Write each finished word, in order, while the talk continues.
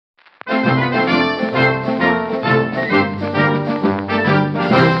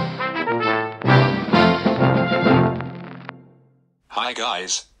Hi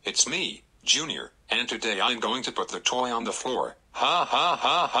guys, it's me, Junior, and today I'm going to put the toy on the floor. Ha ha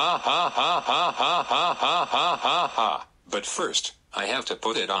ha ha ha ha ha ha ha ha ha ha ha. But first, I have to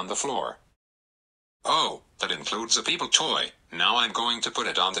put it on the floor. Oh, that includes a people toy. Now I'm going to put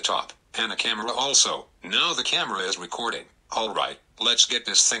it on the top, and a camera also. Now the camera is recording. Alright, let's get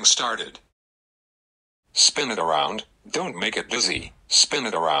this thing started. Spin it around, don't make it dizzy. Spin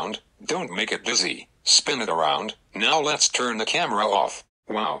it around, don't make it dizzy. Spin it around. Now let's turn the camera off.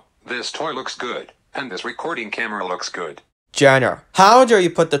 Wow, this toy looks good, and this recording camera looks good. Junior, how dare you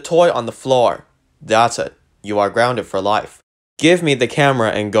put the toy on the floor? That's it. You are grounded for life. Give me the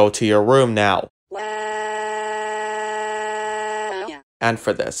camera and go to your room now. And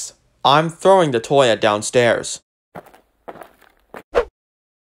for this, I'm throwing the toy at downstairs.